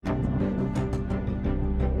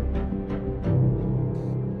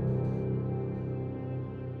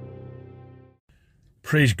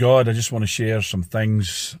Praise God. I just want to share some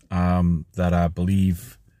things that I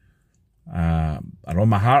believe are on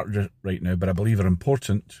my heart right now, but I believe are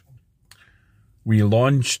important. We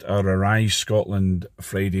launched our Arise Scotland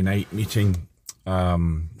Friday night meeting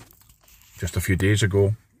just a few days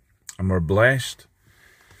ago, and we're blessed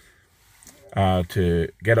to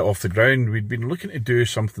get it off the ground. We'd been looking to do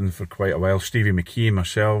something for quite a while, Stevie McKee,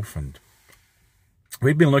 myself, and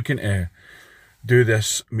we'd been looking to do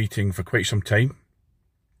this meeting for quite some time.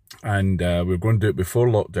 And we were going to do it before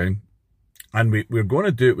lockdown, and we're going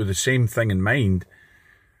to do it with the same thing in mind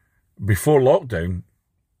before lockdown,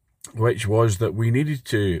 which was that we needed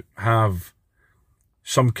to have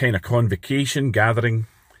some kind of convocation, gathering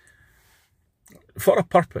for a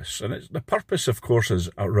purpose. And the purpose, of course, is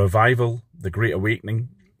a revival, the Great Awakening.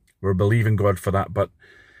 We're believing God for that. But,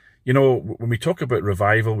 you know, when we talk about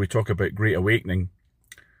revival, we talk about Great Awakening,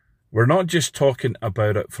 we're not just talking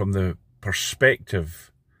about it from the perspective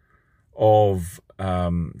of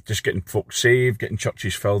just getting folks saved, getting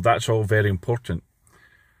churches filled. That's all very important.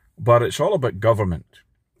 But it's all about government.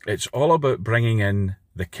 It's all about bringing in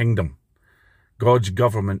the kingdom, God's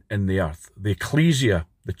government in the earth. The ecclesia,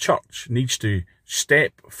 the church, needs to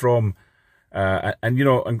step from, and you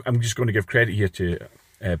know, I'm just going to give credit here to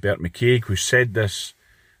Bert McCaig, who said this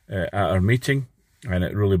at our meeting, and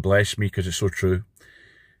it really blessed me because it's so true.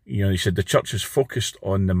 You know, he said the church is focused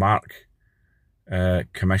on the Mark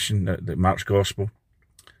commission, the Mark's gospel,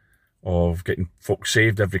 of getting folks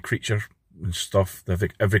saved, every creature and stuff,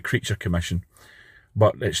 every creature commission.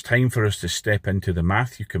 But it's time for us to step into the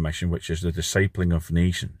Matthew commission, which is the discipling of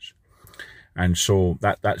nations. And so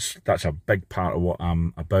that's a big part of what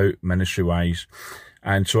I'm about ministry-wise.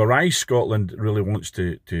 And so Arise Scotland really wants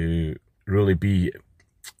to really be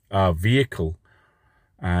a vehicle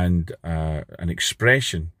and an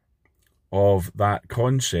expression of that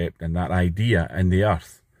concept and that idea in the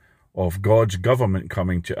earth of God's government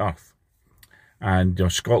coming to earth. And you know,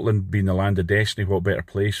 Scotland being the land of destiny, what better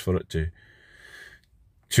place for it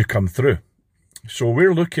to come through. So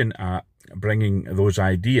we're looking at bringing those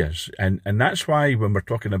ideas, and that's why when we're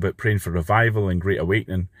talking about praying for revival and Great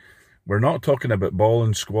Awakening, we're not talking about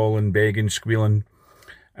bawling, squalling, begging, squealing,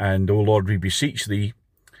 and oh Lord, we beseech thee.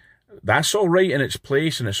 That's all right in its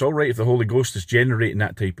place, and it's all right if the Holy Ghost is generating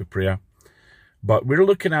that type of prayer. But we're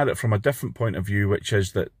looking at it from a different point of view, which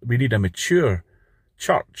is that we need a mature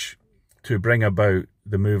church to bring about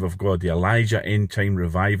the move of God, the Elijah end-time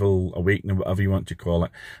revival, awakening, whatever you want to call it.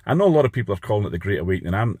 I know a lot of people are calling it the Great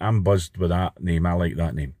Awakening. I'm buzzed with that name. I like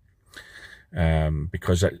that name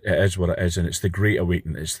because it is what it is, and it's the Great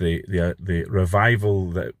Awakening. It's the revival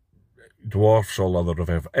that dwarfs all other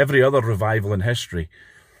revival. Every other revival in history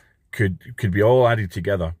could be all added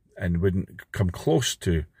together and wouldn't come close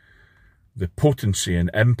to the potency and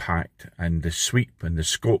impact and the sweep and the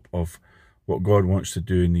scope of what God wants to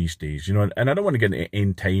do in these days. You know, and I don't want to get into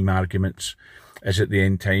end time arguments. Is it the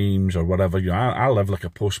end times or whatever? You know, I live like a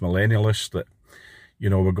post-millennialist that, you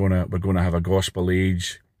know, we're gonna have a gospel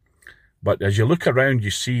age. But as you look around, you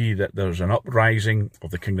see that there's an uprising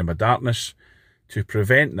of the kingdom of darkness to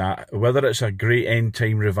prevent that, whether it's a great end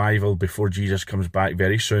time revival before Jesus comes back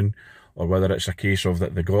very soon, or whether it's a case of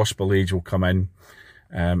that the gospel age will come in,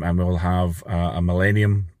 and we'll have a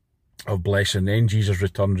millennium of blessing. Then Jesus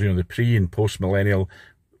returns, you know, the pre and post millennial.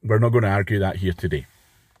 We're not going to argue that here today.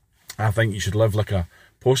 I think you should live like a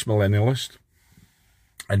post millennialist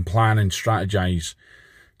and plan and strategize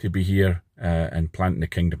to be here and planting the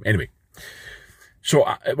kingdom. Anyway, so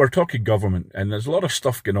we're talking government, and there's a lot of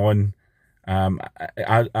stuff going on.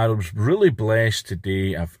 I was really blessed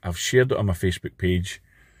today. I've shared it on my Facebook page.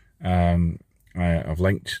 I've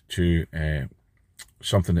linked to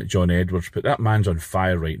something that John Edwards put. That man's on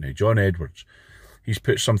fire right now. John Edwards, he's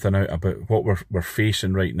put something out about what we're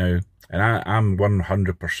facing right now, and I'm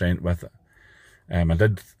 100% with it.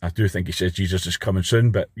 I do think he says Jesus is coming soon,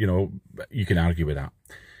 but you know, you can argue with that.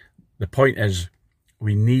 The point is,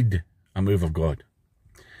 we need a move of God,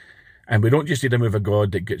 and we don't just need a move of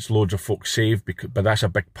God that gets loads of folks saved, but that's a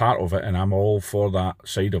big part of it, and I'm all for that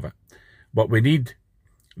side of it. But we need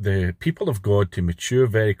the people of God to mature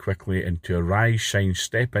very quickly and to arise, shine,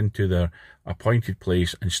 step into their appointed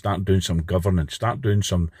place and start doing some governance, start doing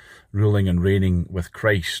some ruling and reigning with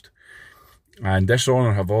Christ. And this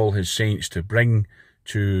honour have all his saints to bring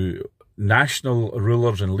to national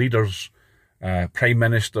rulers and leaders, prime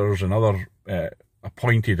ministers and other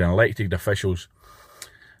appointed and elected officials.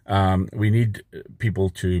 We need people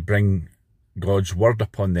to bring God's word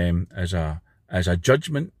upon them as a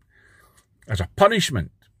judgment, as a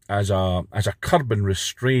punishment, as a curb and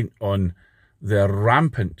restraint on the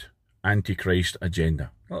rampant Antichrist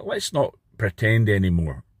agenda. Let's not pretend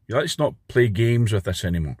anymore. Let's not play games with this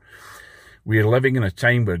anymore. We are living in a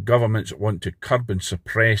time where governments want to curb and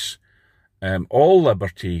suppress all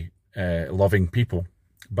liberty-loving people,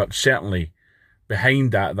 but certainly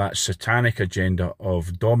behind that satanic agenda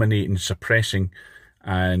of dominating, suppressing,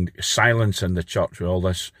 and silencing the church with all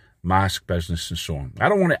this mask business and so on. I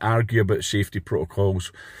don't want to argue about safety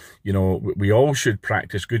protocols. You know, we all should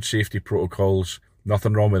practice good safety protocols.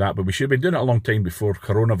 Nothing wrong with that, but we should have been doing it a long time before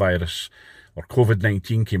coronavirus or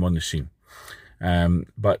COVID-19 came on the scene.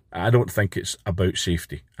 But I don't think it's about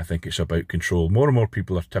safety. I think it's about control. More and more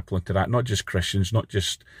people are tippling to that, not just Christians, not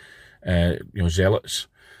just zealots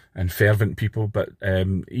and fervent people, but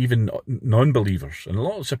even non-believers. And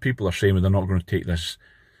lots of people are saying they're not going to take this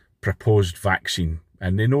proposed vaccine,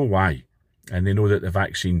 and they know why. And they know that the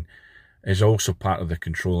vaccine is also part of the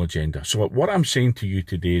control agenda. So what I'm saying to you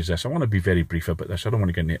today is this. I want to be very brief about this. I don't want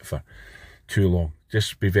to get into it for too long.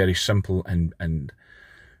 Just be very simple and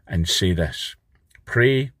say this.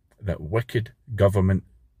 Pray that wicked government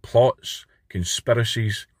plots,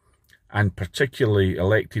 conspiracies, and particularly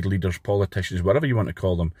elected leaders, politicians, whatever you want to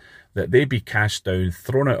call them, that they be cast down,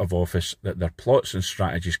 thrown out of office, that their plots and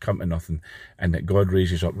strategies come to nothing, and that God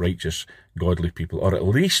raises up righteous, godly people, or at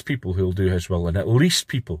least people who will do his will, and at least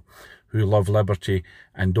people who love liberty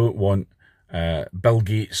and don't want Bill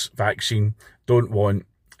Gates' vaccine, don't want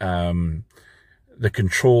the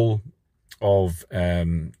control of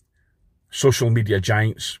social media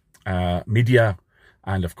giants, media,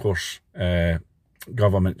 and of course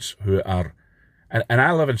governments who are, and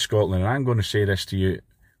I live in Scotland, and I'm going to say this to you,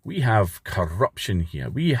 we have corruption here.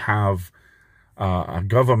 We have a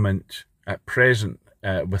government at present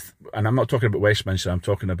with, and I'm not talking about Westminster, I'm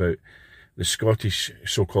talking about the Scottish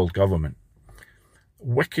so-called government,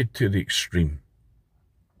 wicked to the extreme.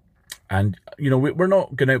 And, you know, we're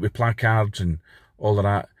not going out with placards and all of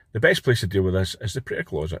that. The best place to deal with this is the prayer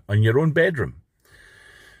closet, in your own bedroom,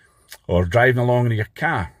 or driving along in your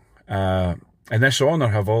car. And this honour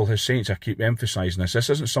have all his saints. I keep emphasising this. This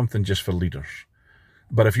isn't something just for leaders.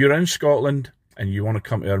 But if you're in Scotland and you want to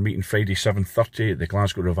come to our meeting Friday 7:30 at the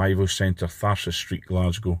Glasgow Revival Centre, Tharsis Street,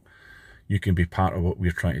 Glasgow, you can be part of what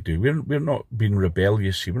we're trying to do. We're not being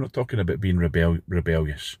rebellious here. We're not talking about being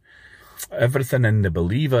rebellious. Everything in the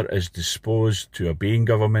believer is disposed to obeying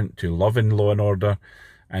government, to loving law and order,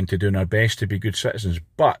 and to doing our best to be good citizens.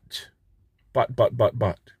 But,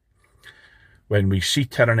 when we see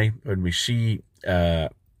tyranny, when we see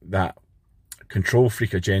that control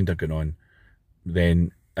freak agenda going on,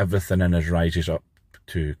 then everything in us rises up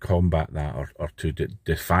to combat that or to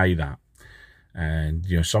defy that. And,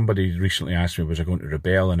 you know, somebody recently asked me, was I going to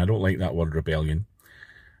rebel? And I don't like that word rebellion,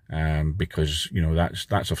 because, you know,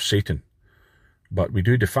 that's of Satan. But we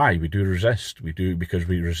do defy, we do resist, we do, because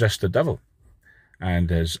we resist the devil. And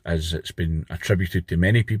as it's been attributed to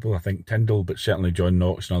many people, I think Tyndall, but certainly John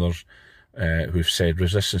Knox and others, who've said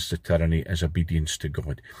resistance to tyranny is obedience to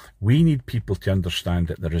God. We need people to understand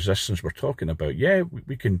that the resistance we're talking about, yeah,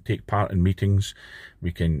 we can take part in meetings,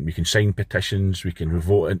 we can sign petitions, we can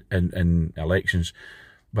vote in elections,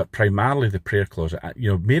 but primarily the prayer closet.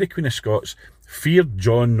 You know, Mary Queen of Scots feared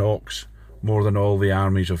John Knox more than all the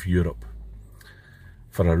armies of Europe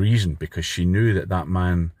for a reason, because she knew that that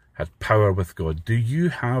man had power with God. Do you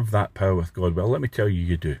have that power with God? Well, let me tell you,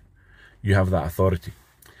 you do. You have that authority.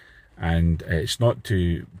 And it's not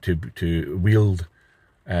to wield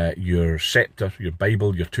your scepter, your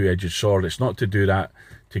Bible, your two-edged sword. It's not to do that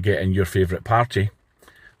to get in your favourite party,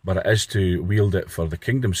 but it is to wield it for the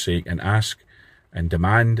kingdom's sake and ask and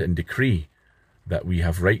demand and decree that we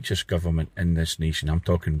have righteous government in this nation. I'm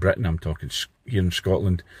talking Britain, I'm talking here in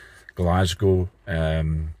Scotland, Glasgow,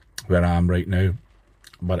 where I am right now,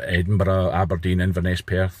 but Edinburgh, Aberdeen, Inverness,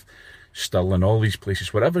 Perth, Stirling, all these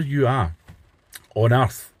places, wherever you are on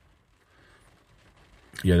earth.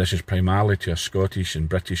 Yeah, this is primarily to a Scottish and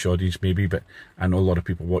British audience maybe, but I know a lot of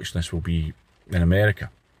people watching this will be in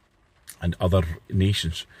America and other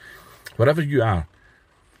nations. Wherever you are,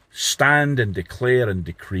 stand and declare and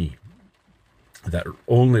decree that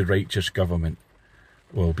only righteous government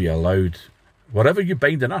will be allowed. Whatever you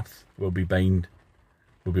bind on earth will be bound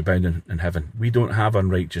in heaven. We don't have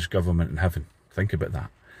unrighteous government in heaven. Think about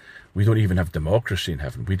that. We don't even have democracy in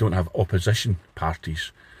heaven. We don't have opposition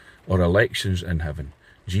parties or elections in heaven.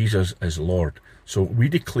 Jesus is Lord. So we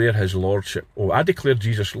declare his lordship. Oh, I declare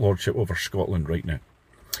Jesus' lordship over Scotland right now.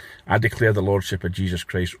 I declare the lordship of Jesus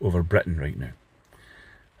Christ over Britain right now.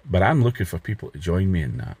 But I'm looking for people to join me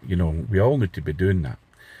in that. You know, we all need to be doing that.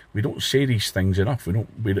 We don't say these things enough.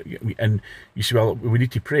 And you say, well, we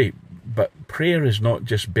need to pray. But prayer is not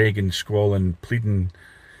just begging, squalling, pleading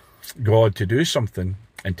God to do something.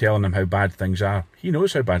 and telling him how bad things are. He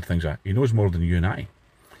knows how bad things are. He knows more than you and I.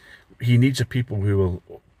 He needs a people who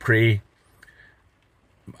will pray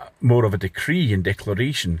more of a decree and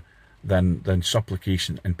declaration than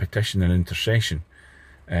supplication and petition and intercession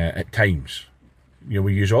at times. You know,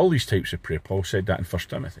 we use all these types of prayer. Paul said that in 1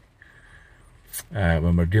 Timothy.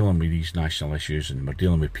 When we're dealing with these national issues and we're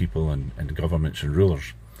dealing with people and governments and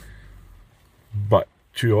rulers. But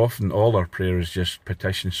too often all our prayer is just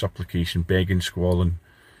petition, supplication, begging, squalling.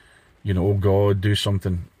 You know, oh God, do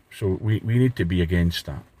something. So we need to be against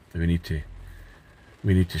that. We need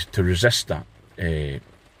to resist that the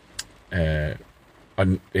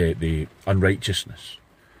unrighteousness,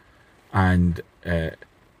 and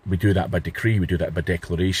we do that by decree, we do that by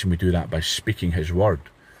declaration, we do that by speaking His word,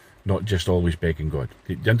 not just always begging God.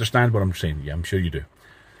 Do you understand what I'm saying? Yeah, I'm sure you do.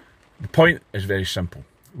 The point is very simple.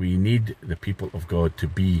 We need the people of God to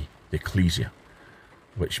be the ecclesia,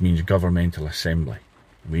 which means governmental assembly.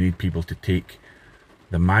 We need people to take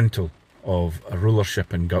the mantle of a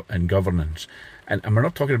rulership and governance. And we're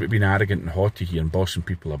not talking about being arrogant and haughty here and bossing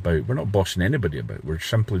people about. We're not bossing anybody about. We're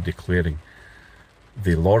simply declaring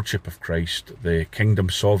the lordship of Christ, the kingdom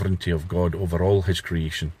sovereignty of God over all His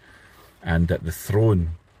creation, and that the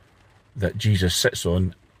throne that Jesus sits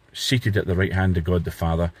on, seated at the right hand of God the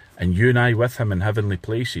Father, and you and I with Him in heavenly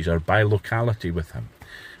places, our bilocality with Him.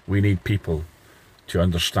 We need people to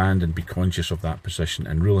understand and be conscious of that position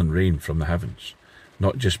and rule and reign from the heavens,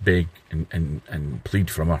 not just beg and plead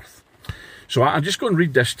from earth. So I'm just going to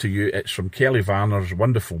read this to you. It's from Kelly Varner's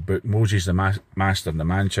wonderful book, Moses the Master and the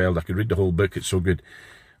Man-Child. I could read the whole book, it's so good.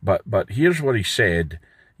 But here's what he said.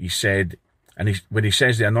 He said, when he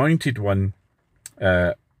says the Anointed One,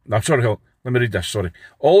 let me read this, sorry.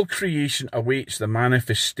 All creation awaits the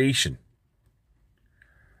manifestation.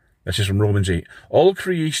 This is from Romans 8. All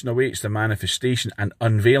creation awaits the manifestation and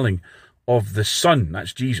unveiling of the Son,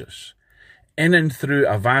 that's Jesus, in and through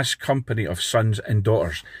a vast company of sons and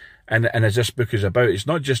daughters. And as this book is about, it's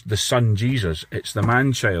not just the Son Jesus, it's the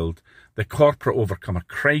Man-Child, the corporate overcomer,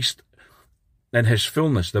 Christ in His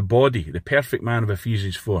fullness, the body, the perfect man of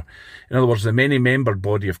Ephesians 4. In other words, the many-membered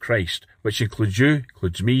body of Christ, which includes you,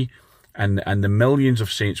 includes me, and the millions of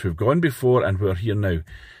saints who've gone before and who are here now.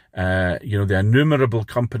 You know, the innumerable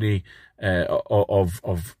company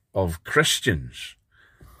of Christians,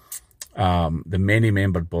 the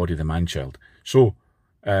many-membered body, the Man-Child. So,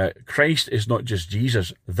 Christ is not just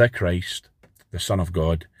Jesus, the Christ, the Son of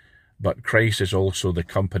God, but Christ is also the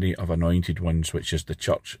company of anointed ones, which is the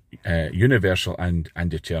church, universal and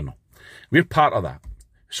eternal. We're part of that,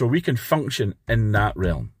 so we can function in that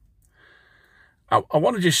realm. I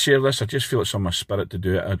want to just share this. I just feel it's on my spirit to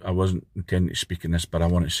do it. I wasn't intending to speak in this, but I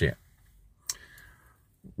want to say it.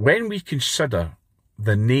 When we consider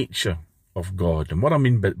the nature of God, and what I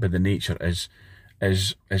mean by the nature is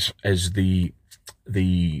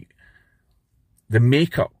the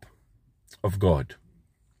makeup of God.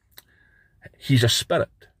 He's a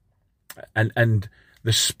spirit, and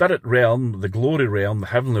the spirit realm, the glory realm, the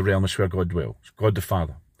heavenly realm is where God dwells, God the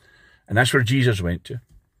Father, and that's where Jesus went to,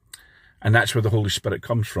 and that's where the Holy Spirit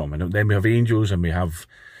comes from. And then we have angels, and we have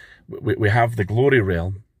the glory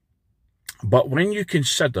realm. But when you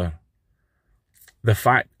consider the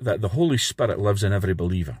fact that the Holy Spirit lives in every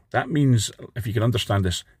believer, that means, if you can understand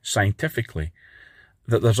this scientifically,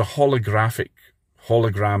 that there's a hologram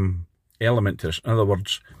element to this. In other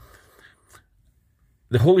words,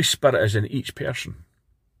 the Holy Spirit is in each person.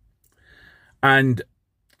 And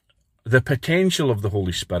the potential of the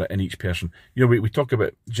Holy Spirit in each person. You know, we talk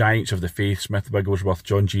about giants of the faith, Smith Wigglesworth,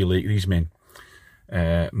 John G. Lake, these men,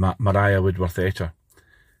 Mariah Woodworth-Etter.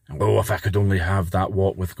 Oh, if I could only have that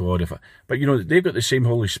walk with God. But you know, they've got the same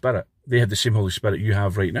Holy Spirit. They have the same Holy Spirit you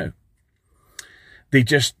have right now.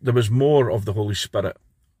 There was more of the Holy Spirit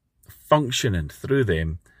functioning through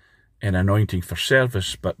them in anointing for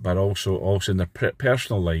service, but also in their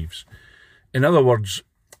personal lives. In other words,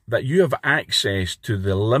 that you have access to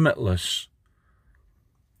the limitless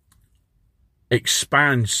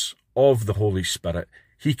expanse of the Holy Spirit.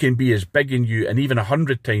 He can be as big in you and even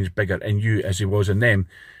 100 times bigger in you as He was in them,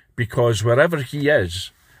 because wherever He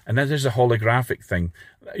is, and this is a holographic thing,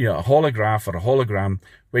 you know, a holograph or a hologram,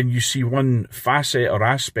 when you see one facet or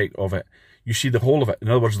aspect of it, you see the whole of it. In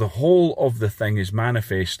other words, the whole of the thing is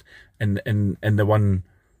manifest in the one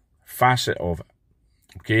facet of it.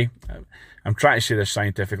 Okay? I'm trying to say this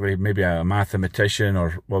scientifically. Maybe a mathematician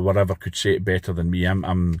or whatever could say it better than me.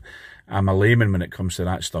 I'm a layman when it comes to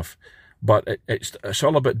that stuff. But it's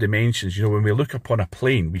all about dimensions. You know, when we look upon a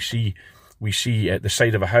plane, we see at the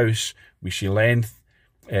side of a house, we see length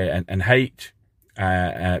and height,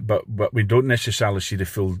 but we don't necessarily see the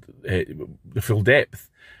full depth.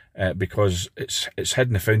 because it's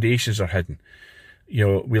hidden. The foundations are hidden. You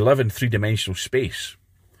know, we live in three-dimensional space,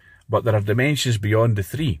 but there are dimensions beyond the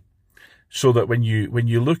three. So that when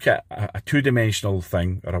you look at a two-dimensional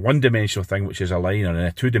thing, or a one-dimensional thing, which is a line, or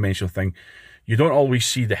a two-dimensional thing, you don't always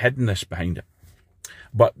see the hiddenness behind it.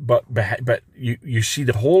 But you see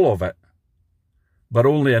the whole of it, but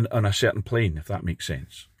only on a certain plane, if that makes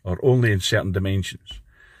sense, or only in certain dimensions.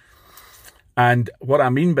 And what I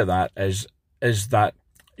mean by that is that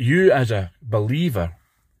you as a believer,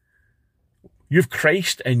 you've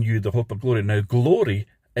Christ in you, the hope of glory. Now, glory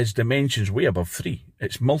is dimensions way above three.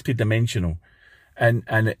 It's multidimensional, and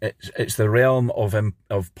it's the realm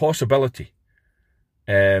of possibility.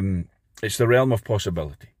 It's the realm of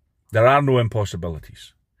possibility. There are no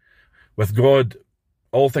impossibilities. With God,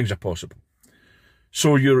 all things are possible.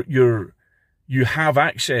 So you have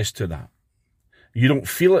access to that. You don't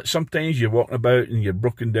feel it sometimes. You're walking about in your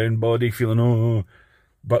broken down body, feeling, oh,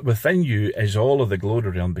 but within you is all of the glory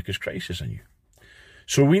realm because Christ is in you.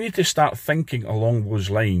 So we need to start thinking along those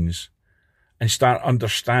lines and start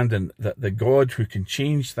understanding that the God who can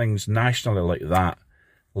change things nationally like that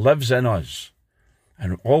lives in us.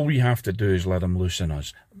 And all we have to do is let him loose in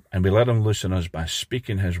us. And we let him loose in us by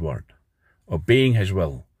speaking his word, obeying his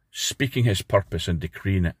will, speaking his purpose and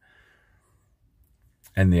decreeing it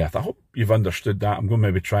in the earth. I hope you've understood that. I'm going to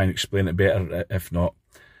maybe try and explain it better if not.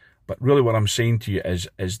 But really what I'm saying to you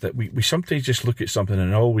is that we sometimes just look at something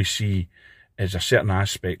and all we see is a certain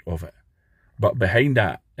aspect of it. But behind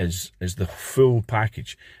that is the full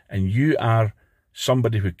package. And you are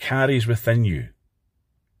somebody who carries within you.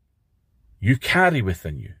 You carry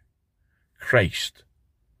within you Christ,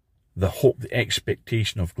 the hope, the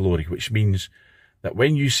expectation of glory, which means that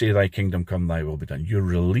when you say thy kingdom come, thy will be done, you're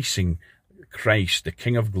releasing Christ, the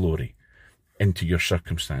King of glory, into your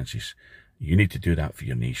circumstances. You need to do that for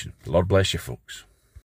your nation. The Lord bless you, folks.